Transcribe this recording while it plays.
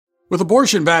With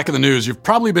abortion back in the news, you've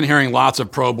probably been hearing lots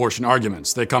of pro-abortion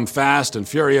arguments. They come fast and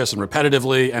furious and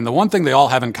repetitively, and the one thing they all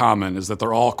have in common is that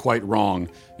they're all quite wrong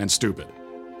and stupid.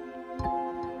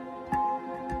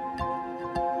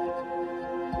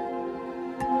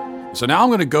 So now I'm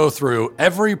going to go through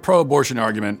every pro-abortion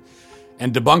argument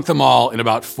and debunk them all in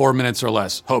about 4 minutes or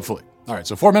less, hopefully. All right,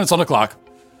 so 4 minutes on the clock.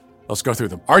 Let's go through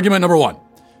them. Argument number 1.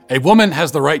 A woman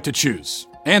has the right to choose.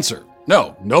 Answer.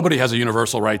 No, nobody has a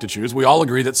universal right to choose. We all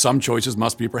agree that some choices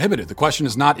must be prohibited. The question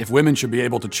is not if women should be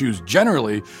able to choose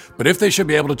generally, but if they should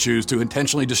be able to choose to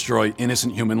intentionally destroy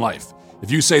innocent human life.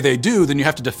 If you say they do, then you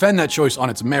have to defend that choice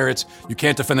on its merits. You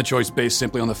can't defend the choice based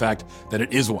simply on the fact that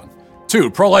it is one.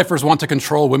 2, pro-lifers want to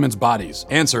control women's bodies.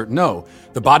 Answer, no.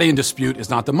 The body in dispute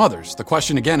is not the mother's. The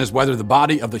question again is whether the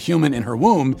body of the human in her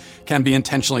womb can be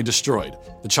intentionally destroyed.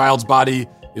 The child's body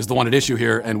is the one at issue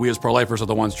here, and we as pro-lifers are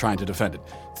the ones trying to defend it.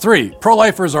 3,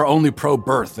 pro-lifers are only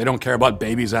pro-birth. They don't care about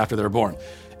babies after they're born.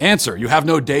 Answer, you have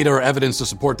no data or evidence to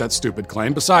support that stupid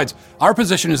claim. Besides, our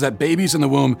position is that babies in the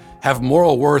womb have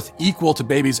moral worth equal to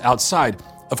babies outside.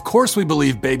 Of course we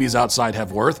believe babies outside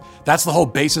have worth. That's the whole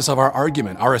basis of our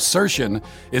argument. Our assertion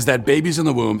is that babies in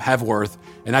the womb have worth,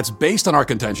 and that's based on our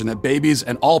contention that babies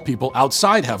and all people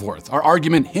outside have worth. Our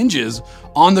argument hinges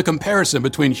on the comparison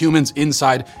between humans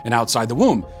inside and outside the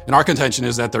womb, and our contention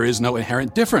is that there is no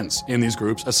inherent difference in these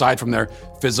groups aside from their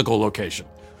physical location.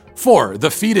 4,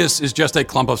 the fetus is just a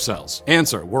clump of cells.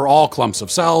 Answer, we're all clumps of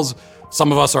cells.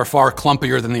 Some of us are far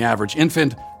clumpier than the average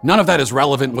infant. None of that is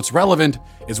relevant. What's relevant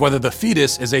is whether the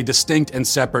fetus is a distinct and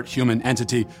separate human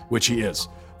entity, which he is.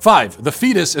 5, the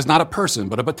fetus is not a person,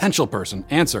 but a potential person.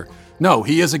 Answer, no,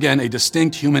 he is again a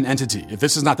distinct human entity. If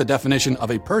this is not the definition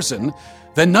of a person,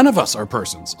 then none of us are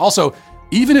persons. Also,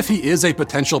 even if he is a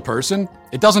potential person,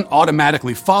 it doesn't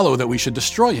automatically follow that we should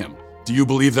destroy him. Do you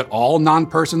believe that all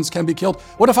non-persons can be killed?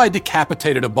 What if I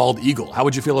decapitated a bald eagle? How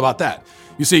would you feel about that?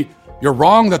 You see, you're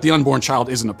wrong that the unborn child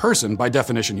isn't a person. By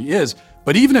definition, he is.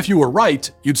 But even if you were right,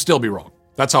 you'd still be wrong.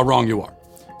 That's how wrong you are.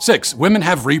 6, women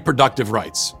have reproductive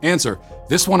rights. Answer,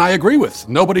 this one I agree with.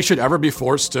 Nobody should ever be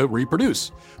forced to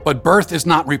reproduce. But birth is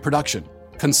not reproduction.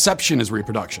 Conception is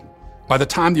reproduction. By the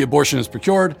time the abortion is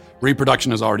procured,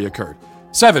 reproduction has already occurred.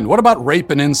 7, what about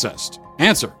rape and incest?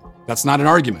 Answer, that's not an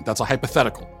argument. That's a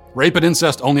hypothetical. Rape and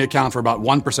incest only account for about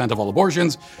 1% of all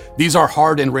abortions. These are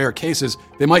hard and rare cases.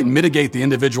 They might mitigate the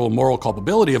individual moral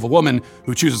culpability of a woman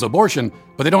who chooses abortion,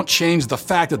 but they don't change the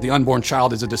fact that the unborn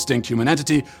child is a distinct human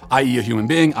entity, i.e. a human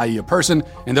being, i.e. a person,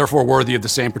 and therefore worthy of the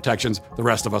same protections the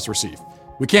rest of us receive.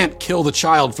 We can't kill the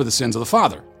child for the sins of the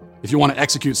father. If you want to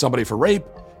execute somebody for rape,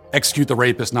 execute the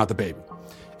rapist, not the baby.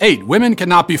 8, women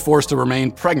cannot be forced to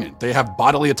remain pregnant. They have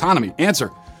bodily autonomy. Answer,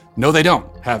 no, they don't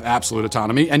have absolute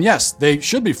autonomy, and yes, they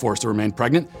should be forced to remain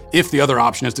pregnant if the other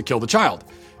option is to kill the child.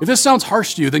 If this sounds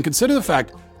harsh to you, then consider the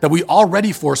fact that we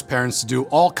already force parents to do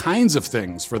all kinds of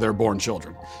things for their born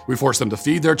children. We force them to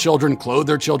feed their children, clothe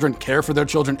their children, care for their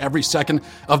children every second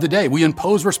of the day. We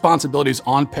impose responsibilities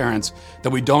on parents that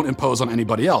we don't impose on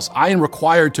anybody else. I am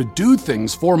required to do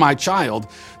things for my child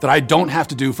that I don't have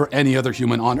to do for any other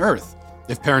human on earth.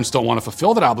 If parents don't want to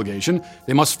fulfill that obligation,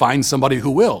 they must find somebody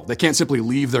who will. They can't simply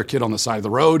leave their kid on the side of the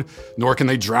road, nor can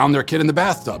they drown their kid in the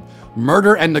bathtub.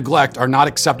 Murder and neglect are not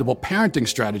acceptable parenting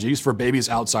strategies for babies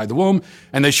outside the womb,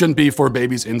 and they shouldn't be for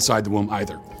babies inside the womb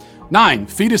either. 9,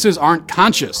 fetuses aren't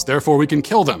conscious, therefore we can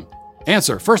kill them.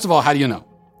 Answer, first of all, how do you know?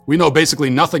 We know basically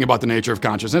nothing about the nature of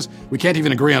consciousness. We can't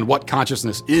even agree on what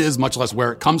consciousness is, much less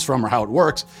where it comes from or how it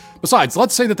works. Besides,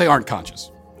 let's say that they aren't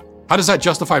conscious. How does that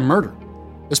justify murder?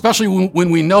 Especially when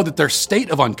we know that their state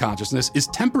of unconsciousness is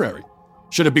temporary.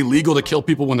 Should it be legal to kill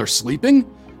people when they're sleeping?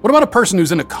 What about a person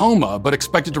who's in a coma but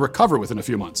expected to recover within a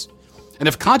few months? And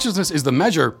if consciousness is the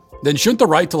measure, then shouldn't the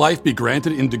right to life be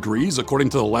granted in degrees according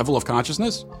to the level of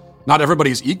consciousness? Not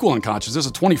everybody is equal in consciousness.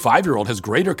 A 25-year-old has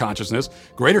greater consciousness,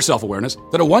 greater self-awareness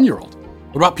than a 1-year-old.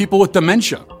 What about people with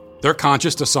dementia? They're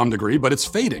conscious to some degree, but it's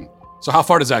fading. So how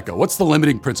far does that go? What's the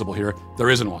limiting principle here? There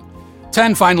isn't one.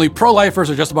 10, finally, pro-lifers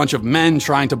are just a bunch of men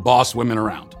trying to boss women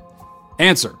around.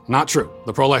 Answer, not true.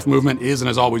 The pro-life movement is and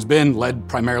has always been led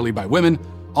primarily by women.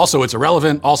 Also, it's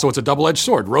irrelevant. Also, it's a double-edged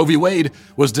sword. Roe v. Wade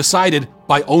was decided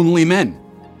by only men.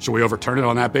 Should we overturn it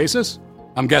on that basis?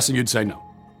 I'm guessing you'd say no.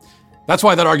 That's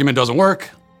why that argument doesn't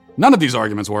work. None of these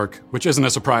arguments work, which isn't a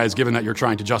surprise given that you're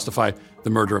trying to justify the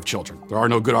murder of children. There are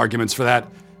no good arguments for that,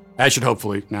 as should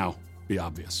hopefully now be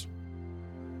obvious.